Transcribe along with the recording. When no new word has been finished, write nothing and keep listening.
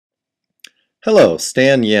Hello,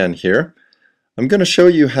 Stan Yan here. I'm going to show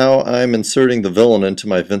you how I'm inserting the villain into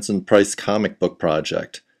my Vincent Price comic book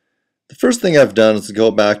project. The first thing I've done is to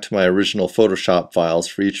go back to my original Photoshop files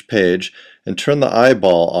for each page and turn the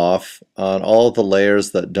eyeball off on all of the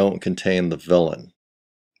layers that don't contain the villain.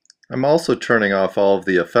 I'm also turning off all of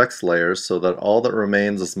the effects layers so that all that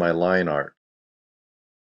remains is my line art.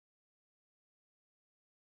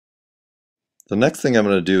 The next thing I'm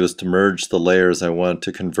going to do is to merge the layers I want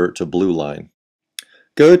to convert to blue line.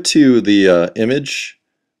 Go to the image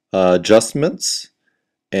adjustments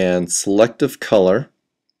and selective color,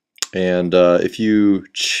 and if you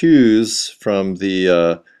choose from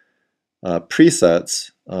the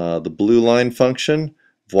presets the blue line function,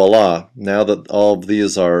 voila, now that all of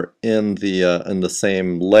these are in the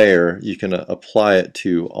same layer, you can apply it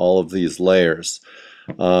to all of these layers.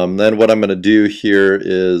 Then what I'm going to do here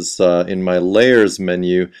is in my layers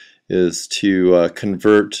menu is to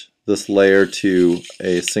convert this layer to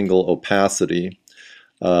a single opacity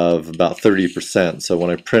of about 30%. So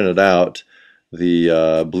when I print it out,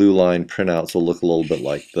 the blue line printouts will look a little bit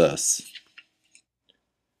like this.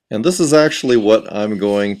 And this is actually what I'm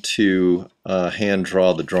going to hand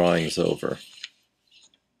draw the drawings over.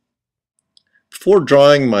 Before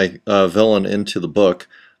drawing my villain into the book,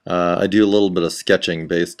 I do a little bit of sketching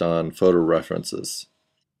based on photo references.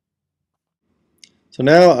 So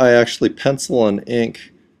now I actually pencil and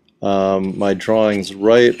ink my drawings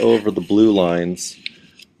right over the blue lines.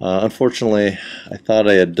 Unfortunately, I thought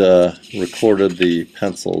I had recorded the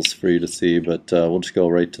pencils for you to see, but we'll just go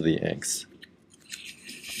right to the inks.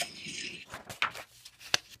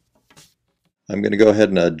 I'm going to go ahead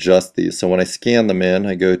and adjust these. So when I scan them in,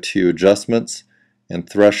 I go to Adjustments and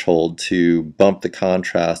Threshold to bump the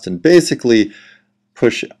contrast and basically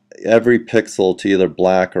push every pixel to either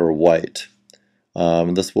black or white.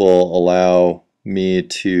 This will allow me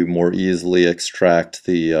to more easily extract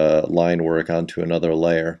the line work onto another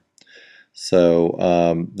layer. So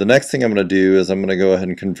the next thing I'm going to do is I'm going to go ahead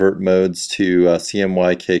and convert modes to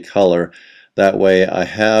CMYK color. That way I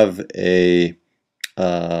have the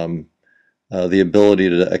ability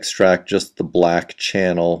to extract just the black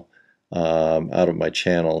channel out of my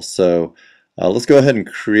channel. So let's go ahead and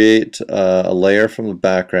create a layer from the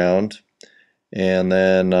background, and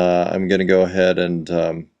then I'm going to go ahead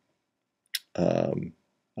and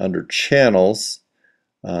under channels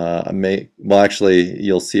well, actually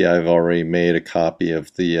you'll see I've already made a copy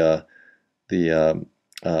of the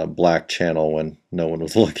black channel when no one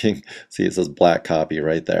was looking. See, it says black copy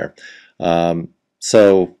right there. But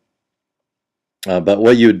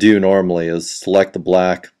what you would do normally is select the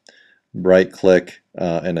black, right click,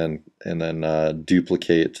 and then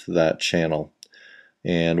duplicate that channel.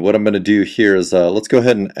 And what I'm going to do here is let's go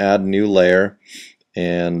ahead and add a new layer,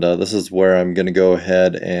 and this is where I'm going to go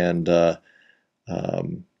ahead and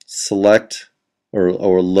select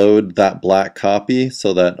or load that black copy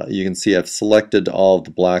so that you can see I've selected all of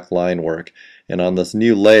the black line work. And on this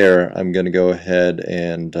new layer, I'm going to go ahead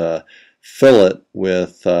and fill it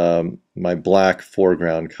with my black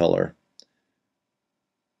foreground color.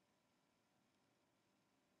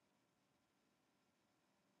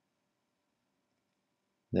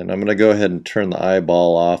 And I'm going to go ahead and turn the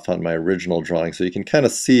eyeball off on my original drawing so you can kind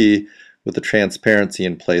of see with the transparency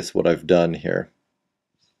in place what I've done here.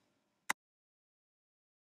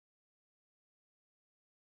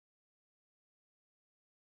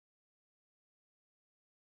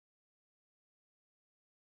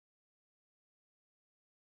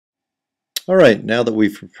 Alright, now that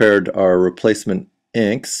we've prepared our replacement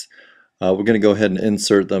inks, we're going to go ahead and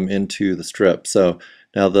insert them into the strip. So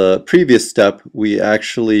now the previous step, we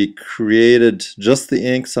actually created just the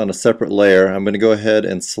inks on a separate layer. I'm going to go ahead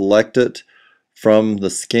and select it from the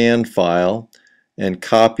scan file and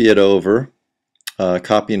copy it over,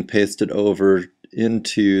 copy and paste it over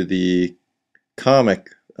into the comic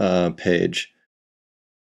page.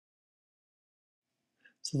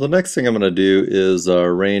 So the next thing I'm going to do is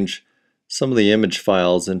arrange some of the image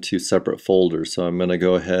files into separate folders. So I'm going to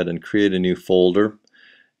go ahead and create a new folder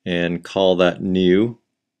and call that new,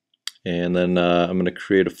 and then I'm going to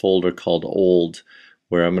create a folder called old,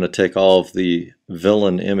 where I'm going to take all of the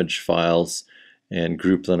villain image files and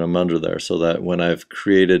group them under there so that when I've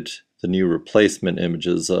created the new replacement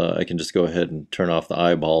images I can just go ahead and turn off the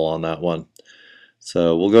eyeball on that one.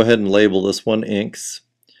 So we'll go ahead and label this one inks,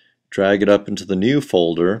 drag it up into the new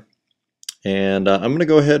folder, and I'm going to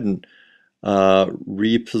go ahead and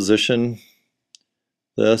reposition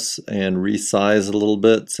this and resize a little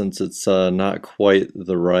bit since it's not quite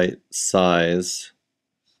the right size.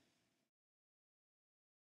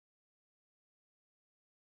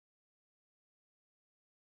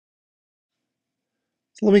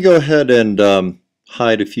 Let me go ahead and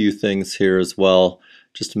hide a few things here as well,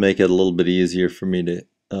 just to make it a little bit easier for me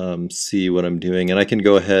to see what I'm doing. And I can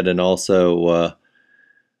go ahead and also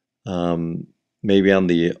maybe on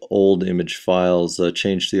the old image files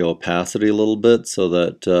change the opacity a little bit so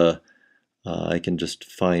that I can just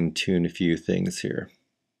fine-tune a few things here.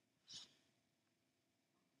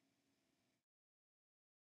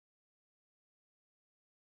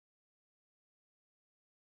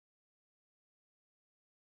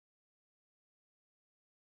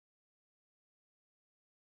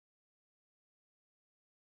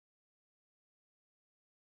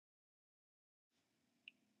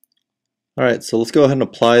 Alright, so let's go ahead and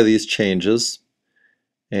apply these changes.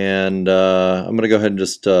 And I'm going to go ahead and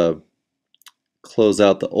just close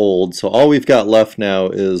out the old. So all we've got left now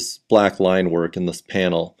is black line work in this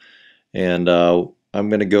panel. And I'm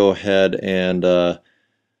going to go ahead and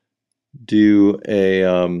do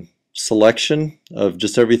a selection of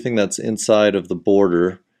just everything that's inside of the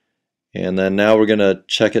border. And then now we're going to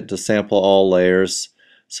check it to sample all layers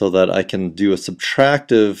so that I can do a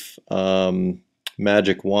subtractive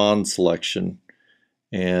magic wand selection.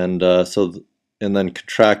 And and then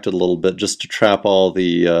contract it a little bit just to trap all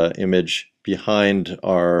the image behind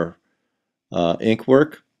our ink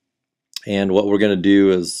work. And what we're going to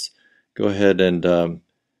do is go ahead and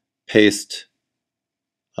paste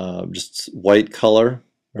just white color,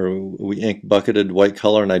 or we ink bucketed white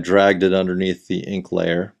color, and I dragged it underneath the ink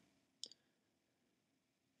layer.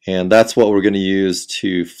 And that's what we're going to use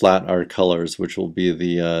to flat our colors, which will be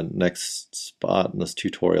the next spot in this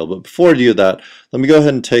tutorial. But before I do that, let me go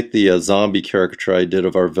ahead and take the zombie caricature I did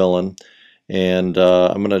of our villain, and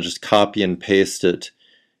I'm going to just copy and paste it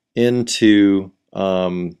into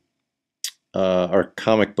our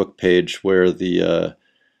comic book page where the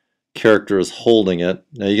character is holding it.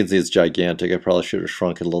 Now you can see it's gigantic. I probably should have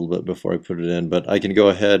shrunk it a little bit before I put it in, but I can go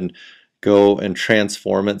ahead and go and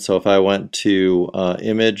transform it. So if I went to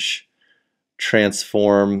image,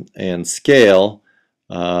 transform, and scale,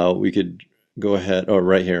 we could go ahead, oh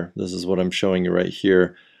right here, this is what I'm showing you right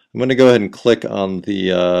here. I'm going to go ahead and click on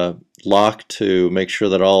the lock to make sure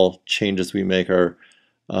that all changes we make are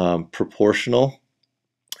proportional.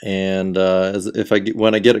 And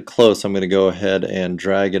when I get it close, I'm going to go ahead and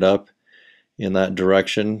drag it up in that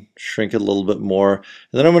direction, shrink it a little bit more, and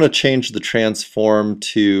then I'm going to change the transform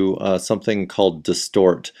to something called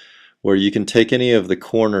distort, where you can take any of the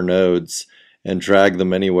corner nodes and drag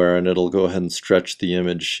them anywhere, and it'll go ahead and stretch the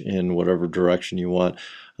image in whatever direction you want.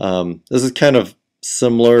 This is kind of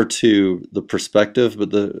similar to the perspective,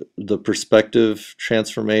 but the perspective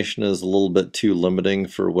transformation is a little bit too limiting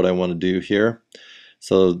for what I want to do here.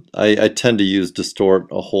 So I tend to use distort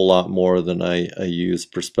a whole lot more than I use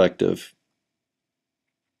perspective.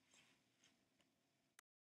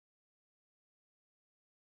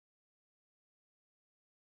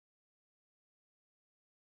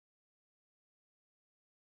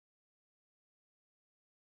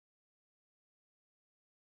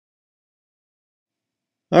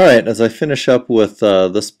 Alright, as I finish up with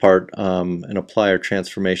this part and apply our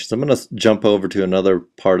transformations, I'm going to jump over to another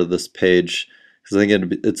part of this page because I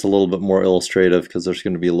think it's a little bit more illustrative because there's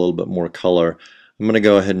going to be a little bit more color. I'm going to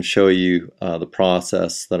go ahead and show you the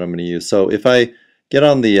process that I'm going to use. So if I get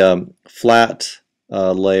on the flat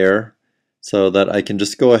layer so that I can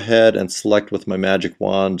just go ahead and select with my magic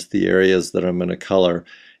wand the areas that I'm going to color,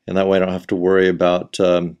 and that way I don't have to worry about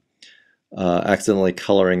accidentally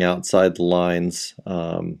coloring outside the lines.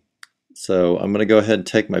 So I'm going to go ahead and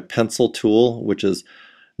take my pencil tool, which is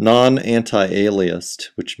non-anti-aliased,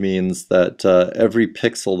 which means that every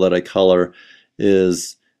pixel that I color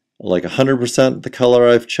is like 100% the color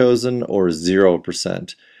I've chosen or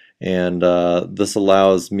 0%. And this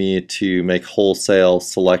allows me to make wholesale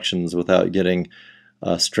selections without getting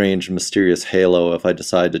a strange mysterious halo if I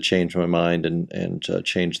decide to change my mind and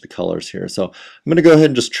change the colors here. So I'm going to go ahead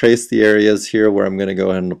and just trace the areas here where I'm going to go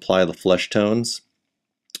ahead and apply the flesh tones.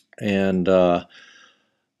 And so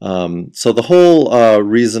the whole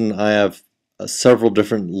reason I have several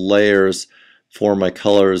different layers for my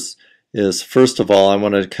colors is, first of all, I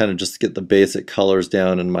want to kind of just get the basic colors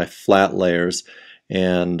down in my flat layers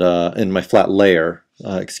and in my flat layer,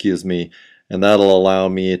 excuse me. And that'll allow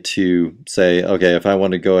me to say, okay, if I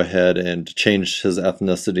want to go ahead and change his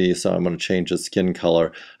ethnicity, so I'm going to change his skin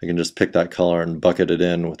color, I can just pick that color and bucket it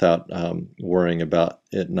in without worrying about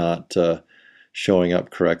it not showing up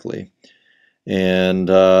correctly. And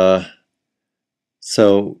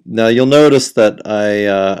so now you'll notice that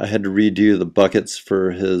I had to redo the buckets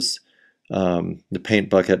for his, the paint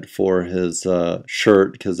bucket for his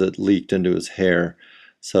shirt because it leaked into his hair.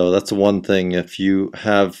 So that's one thing. If you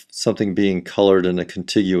have something being colored in a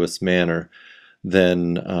contiguous manner,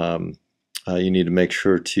 then you need to make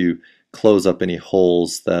sure to close up any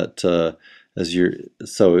holes that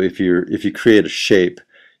so if you create a shape,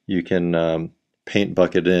 you can paint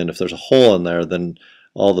bucket in. If there's a hole in there, then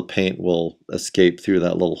all the paint will escape through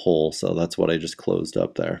that little hole. So that's what I just closed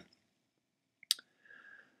up there.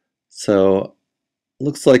 So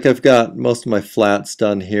looks like I've got most of my flats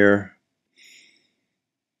done here.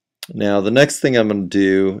 Now the next thing I'm going to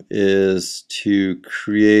do is to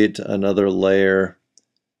create another layer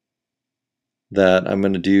that I'm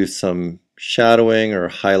going to do some shadowing or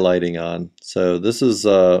highlighting on. So this is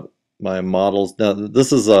my models. Now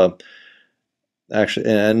this is actually,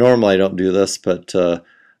 and normally I don't do this, but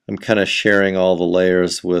I'm kind of sharing all the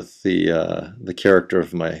layers with the character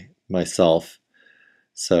of myself,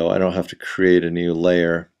 so I don't have to create a new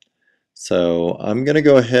layer. So I'm going to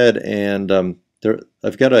go ahead and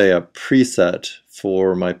I've got a preset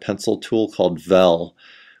for my pencil tool called Vel,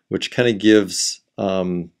 which kind of gives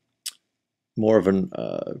more of an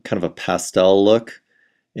kind of a pastel look,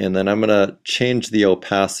 and then I'm going to change the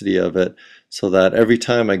opacity of it so that every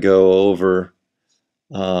time I go over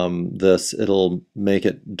this, it'll make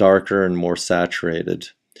it darker and more saturated.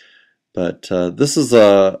 But this is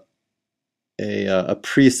a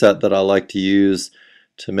preset that I like to use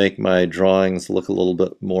to make my drawings look a little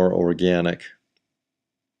bit more organic.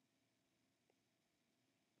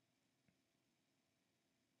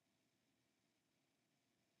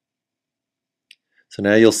 So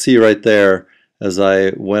now you'll see right there, as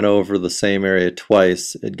I went over the same area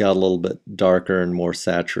twice, it got a little bit darker and more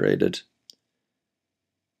saturated.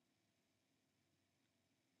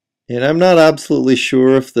 And I'm not absolutely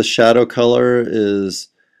sure if the shadow color is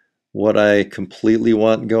what I completely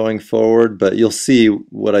want going forward, but you'll see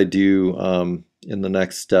what I do in the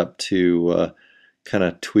next step to kind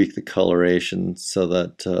of tweak the coloration so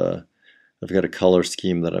that I've got a color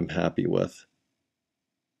scheme that I'm happy with.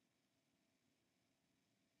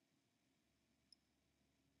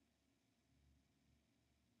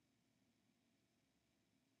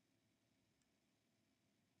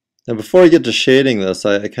 Now before I get to shading this,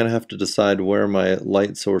 I kind of have to decide where my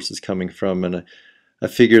light source is coming from, and I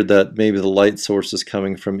figured that maybe the light source is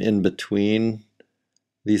coming from in between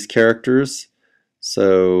these characters.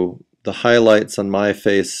 So the highlights on my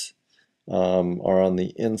face are on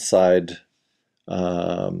the inside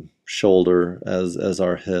shoulder as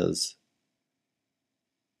are his.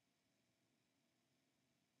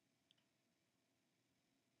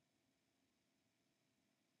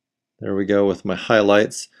 There we go with my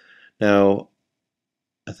highlights. Now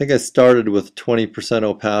I think I started with 20%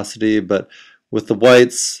 opacity, but with the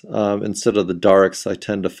whites instead of the darks, I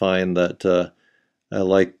tend to find that I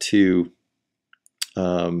like to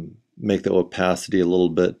make the opacity a little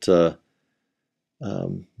bit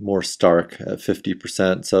more stark at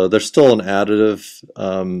 50%. So there's still an additive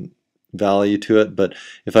value to it, but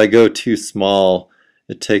if I go too small,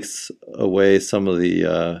 it takes away some of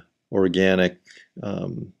the organic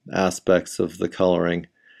aspects of the coloring,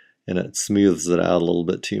 and it smooths it out a little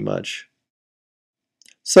bit too much.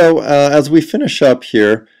 So as we finish up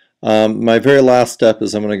here, my very last step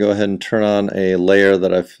is I'm going to go ahead and turn on a layer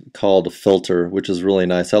that I've called a filter, which is really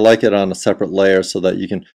nice. I like it on a separate layer so that you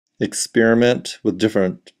can experiment with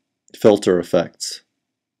different filter effects.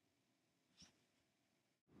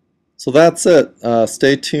 So that's it.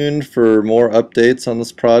 Stay tuned for more updates on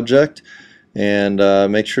this project, and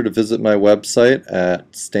make sure to visit my website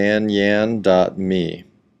at stanyan.me.